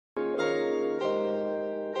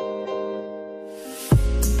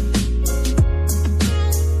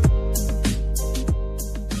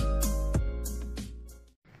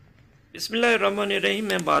बिस्मिल्लाहिर्रहमानिर्रहीम।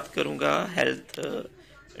 मैं बात करूंगा हेल्थ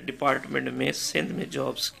डिपार्टमेंट में सिंध में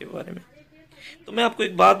जॉब्स के बारे में। तो मैं आपको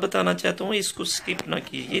एक बात बताना चाहता हूँ, इसको स्किप ना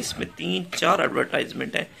कीजिए। इसमें 3-4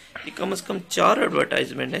 एडवर्टाइजमेंट हैं, ये कम से कम 4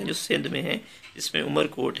 एडवर्टाइजमेंट हैं जो सिंध में हैं, जिसमें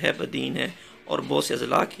उमरकोट है, बदीन है और बहुत से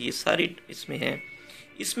अजला की, ये सारी इसमें हैं।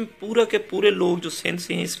 इसमें पूरा के पूरे लोग जो सिंध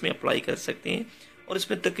से हैं इसमें अप्लाई कर सकते हैं और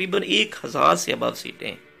इसमें तकरीबन 1000 से अबव सीटें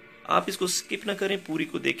हैं। आप इसको स्किप ना करें, पूरी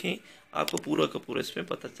को देखें, आपको पूरा का पूरा इसमें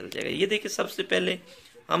पता चल जाएगा। ये देखिए, सबसे पहले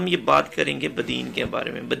हम ये बात करेंगे बदीन के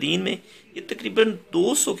बारे में। बदीन में ये तकरीबन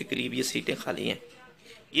 200 के करीब ये सीटें खाली हैं।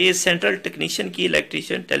 ये सेंट्रल टेक्नीशियन की,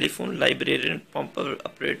 electrician, telephone, librarian, pump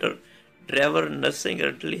operator, driver, nursing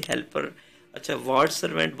helper, अच्छा वार्ड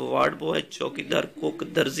सर्वेंट, वार्ड बॉय, चौकीदार, कुक,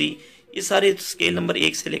 दर्जी, ये सारे स्केल नंबर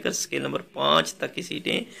 1 से लेकर स्केल नंबर 5 तक की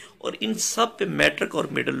सीटें हैं और इन सब पे मैट्रिक और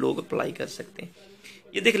मिडिल लोग अप्लाई कर सकते हैं।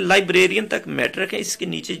 ये देखिए, लाइब्रेरियन तक मैट्रिक है, इसके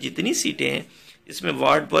नीचे जितनी सीटें हैं इसमें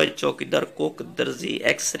वार्ड बॉय, चौकीदार, कुक, दर्जी,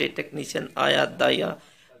 एक्सरे टेक्नीशियन, आया,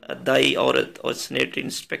 दाई औरत और सैनिटरी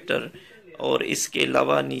इंस्पेक्टर, और इसके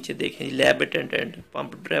अलावा नीचे देखें lab attendant,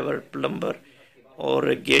 pump driver, plumber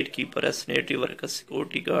और गेट कीपर है, sanitary worker,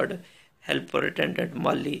 security guard, helper, attendant,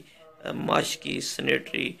 माली, माशकी,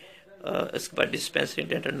 सैनिटरी, इसके बाद डिस्पेंसरी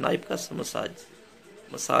अटेंडेंट, नाइब का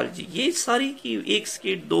मसाज जी। ये सारी की एक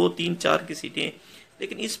स्केट 2, 3, 4 की सीटें,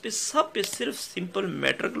 लेकिन इस पे सब पे सिर्फ सिंपल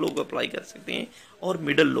मैट्रिक लोग अप्लाई कर सकते हैं और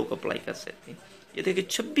मिडिल लोग अप्लाई कर सकते हैं। ये देखिए,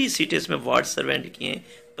 26 सीटें इसमें वार्ड सर्वेंट की हैं,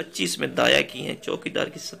 25 में दाया की हैं, चौकीदार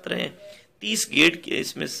की 17 हैं, 30 गेट की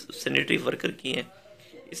इसमें सैनिटरी वर्कर की हैं।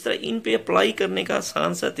 इस तरह इन पे अप्लाई करने का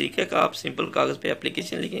आसान सा तरीका का, आप सिंपल कागज़ पे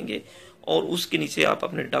एप्लीकेशन लिखेंगे और उसके नीचे आप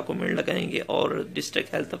अपने डॉक्यूमेंट लगाएंगे और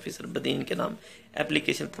डिस्ट्रिक्ट हेल्थ ऑफिसर बदीन के नाम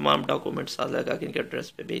एप्लीकेशन तमाम डॉक्यूमेंट साथ लगा के इनके एड्रेस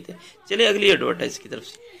पे भेज दें। चलिए अगली एडवर्टाइज की तरफ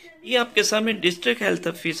से। ये आपके सामने डिस्ट्रिक्ट हेल्थ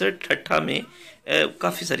ऑफिसर ठट्ठा में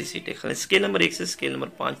काफ़ी सारी सीटें खाली, स्केल नंबर 1 से स्केल नंबर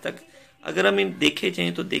 5 तक। अगर हम इन देखे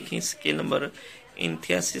जाएँ तो देखें, scale number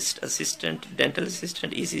इंथियासिस्ट assistant, dental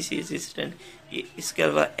assistant, ECC assistant, ये इसके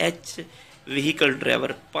अलावा H व्हीकल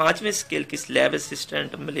ड्राइवर, 5वें स्केल की लैब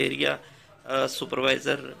असिस्टेंट, मलेरिया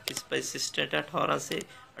सुपरवाइज़र, इस पर असिस्टेंट 18 से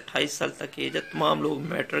 28 साल तक एज है। तमाम लोग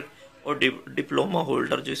मैट्रिक और डिप्लोमा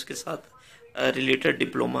होल्डर जो इसके साथ रिलेटेड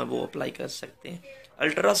डिप्लोमा वो अप्लाई कर सकते हैं।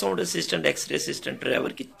 Ultrasound assistant, x ray assistant,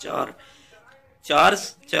 driver की चार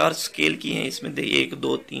स्केल की हैं, इसमें 1,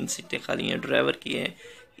 2, 3 सीटें खाली हैं, ड्राइवर की हैं।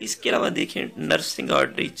 इसके अलावा देखें नर्सिंग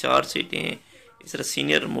आर्टरी 4 सीटें हैं, इस तरह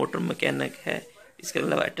सीनियर मोटर मैकेनिक है। इसके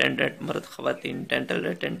अलावा अटेंडेंट मर्द ख़वातीन, डेंटल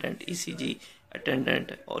अटेंडेंट, ECG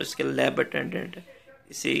अटेंडेंट और इसके लैब अटेंडेंट,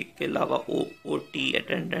 इसी के अलावा OT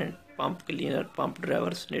attendant, pump cleaner, pump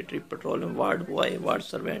driver, sanitary petroleum, ward boy, ward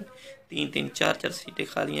servant, 3-3, 4-4 सीटें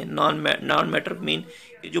खाली हैं। नॉन मैट्रिक मीन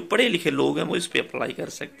जो पढ़े लिखे लोग हैं वो इस पर अप्लाई कर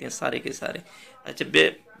सकते हैं सारे के सारे। अच्छा,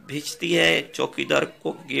 भेजती है चौकीदार,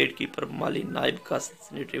 कुक, गेट कीपर, माली, नाइब का,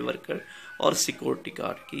 सैनिटरी वर्कर और सिक्योरिटी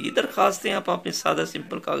गार्ड की। ये दरखास्तें आप अपने सादा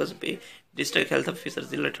सिंपल कागज़ पे डिस्ट्रिक्ट हेल्थ ऑफिसर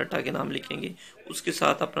ज़िला ठट्ठा के नाम लिखेंगे, उसके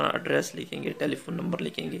साथ अपना एड्रेस लिखेंगे, टेलीफोन नंबर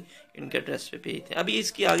लिखेंगे, इनके एड्रेस पे भेजते हैं। अभी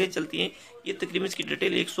इसकी आगे चलती हैं, ये तकरीबन इसकी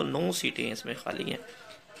डिटेल 109 सीटें हैं इसमें खाली हैं।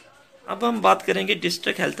 अब हम बात करेंगे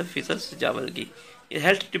डिस्ट्रिक्ट हेल्थ ऑफिसर सजावल की। ये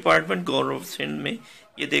हेल्थ डिपार्टमेंट गवर्नमेंट सिंध में,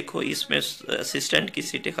 ये देखो इसमें असिस्टेंट की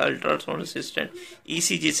सीटें खाली, ultrasound assistant,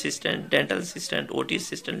 ECG assistant, dental assistant, OT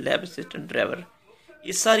assistant, lab assistant, driver,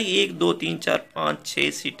 ये सारी 1, 2, 3, 4, 5,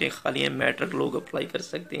 6 सीटें खाली हैं। मैट्रिक लोग अप्लाई कर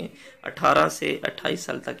सकते हैं, 18 से 28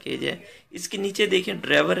 साल तक एज है। इसके नीचे देखें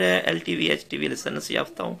ड्राइवर है, LTV HTV लाइसेंस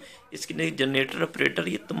याफ्ता हूँ, इसके नीचे जनरेटर ऑपरेटर।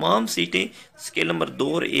 ये तमाम सीटें स्केल नंबर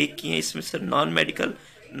 2 और 1 की हैं। इसमें से non medical,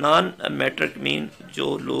 non matric mean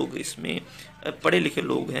जो लोग इसमें पढ़े लिखे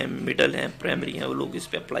लोग हैं, मिडल हैं, प्राइमरी हैं, वो लोग इस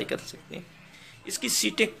पर अप्लाई कर सकते हैं। इसकी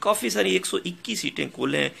सीटें काफ़ी सारी, 121 सीटें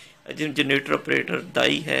कुल हैं। जनरेटर ऑपरेटर,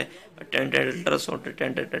 दाई है, attendant, ultrasound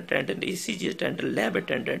attendant, ECG attendant, lab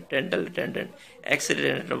attendant, dental attendant, x ray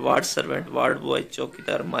attendant, ward servant, ward boy,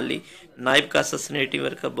 चौकीदार, माली, नाइब का, सैनिटरी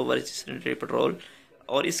वर्कर, बवरिच, सैनिटरी पेट्रोल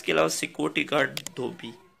और इसके अलावा सिक्योरिटी गार्ड,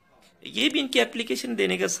 धोबी। ये भी इनकी एप्लीकेशन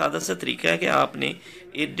देने का सादा सा तरीका है कि आपने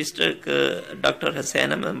ये district doctor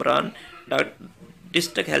Hussain Imran,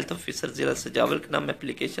 district health officer ज़िला सजावल के नाम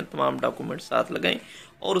एप्लीकेशन तमाम डॉक्यूमेंट साथ लगाएं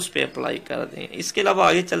और उस पर अप्लाई कर दें। इसके अलावा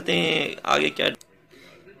आगे चलते हैं, आगे क्या,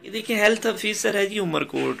 ये देखिए हेल्थ ऑफिसर है जी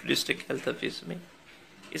उमरकोट डिस्ट्रिक्ट हेल्थ ऑफिस में।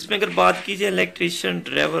 इसमें अगर बात कीजिए electrician,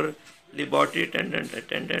 driver, laboratory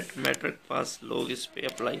attendant, matric pass लोग इस पर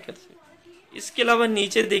अप्लाई कर सकते हैं। इसके अलावा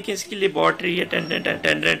नीचे देखें इसकी लेबॉर्ट्री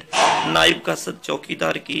अटेंडेंट, नाइब का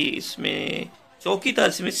चौकीदार की, इसमें चौकीदार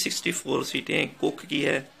इसमें 64 सीटें, कुक की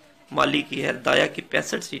है, माली की है, दाया की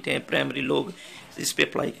 65 सीटें हैं, प्राइमरी लोग इस पे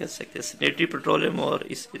अप्लाई कर सकते हैं। सैनिटरी पेट्रोलियम और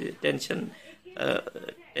इस टेंशन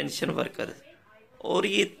वर्कर और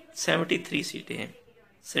ये 73 सीटें हैं,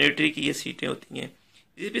 सैनिटरी की ये सीटें होती हैं।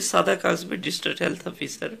 इस पर सादा कागज पे डिस्ट्रिक्ट हेल्थ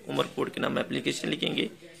ऑफिसर उमरकोट के नाम एप्लीकेशन लिखेंगे।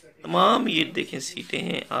 तमाम ये देखें सीटें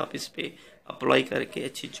हैं, आप इस पे अप्लाई करके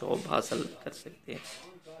अच्छी जॉब हासिल कर सकते हैं।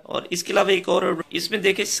 और इसके अलावा एक और इसमें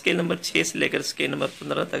देखें स्केल नंबर 6 से लेकर स्केल नंबर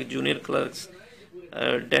 15 तक junior clerks,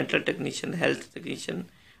 dental technician, health technician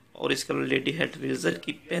और इसके अलावा लेडी हेल्थ विजर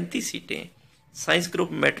की 35 सीटें हैं। साइंस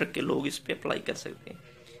ग्रुप मैट्रिक के लोग इस पे अप्लाई कर सकते हैं।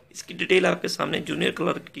 इसकी डिटेल आपके सामने। जूनियर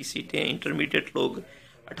क्लर्क की सीटें, इंटरमीडिएट लोग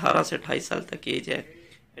 18 से 28 साल तक एज है,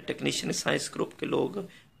 टेक्नीशियन साइंस ग्रुप के लोग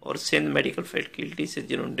और सिंध मेडिकल फैकल्टी से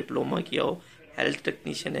जिन्होंने डिप्लोमा किया हो, हेल्थ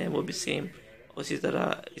टेक्नीशियन है वो भी सेम। उसी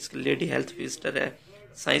तरह इसकी लेडी हेल्थ विजिटर है,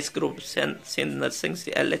 साइंस ग्रुप सिंध नर्सिंग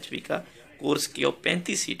से LHV का कोर्स किया हो,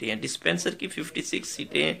 35 सीटें हैं। डिस्पेंसर की 56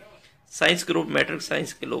 सीटें हैं। साइंस ग्रुप मैट्रिक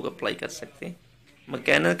साइंस के लोग अप्लाई कर सकते हैं।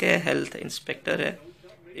 मैकेनिक है, हेल्थ इंस्पेक्टर है,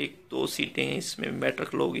 1-2 सीटें हैं इसमें।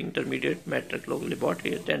 मैट्रिक लोग, इंटरमीडिएट मैट्रिक लोग,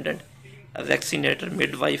 लेबॉर्ट्री अटेंडेंट, वैक्सीनेटर,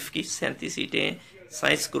 मिडवाइफ की 37 सीटें हैं।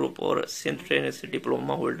 साइंस ग्रुप और सिंध ट्रेनर से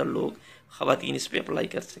डिप्लोमा होल्डर लोग, खवातीन इस पर अप्लाई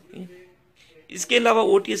कर सकती हैं। इसके अलावा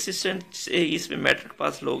OT असिस्टेंट से इसमें मैट्रिक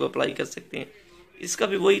पास लोग अप्लाई कर सकते हैं। इसका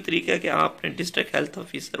भी वही तरीका है कि आपने डिस्ट्रिक्ट हेल्थ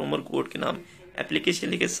ऑफिसर उमरकोट के नाम एप्लीकेशन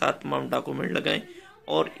लिखे, साथ तमाम डॉक्यूमेंट लगाएं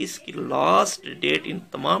और इसकी लास्ट डेट इन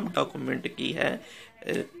तमाम डॉक्यूमेंट की है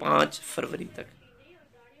 5 फरवरी तक।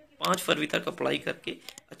 5 फरवरी तक अप्लाई करके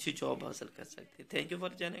अच्छी जॉब हासिल कर सकते हैं। थैंक यू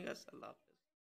फॉर जानेगा।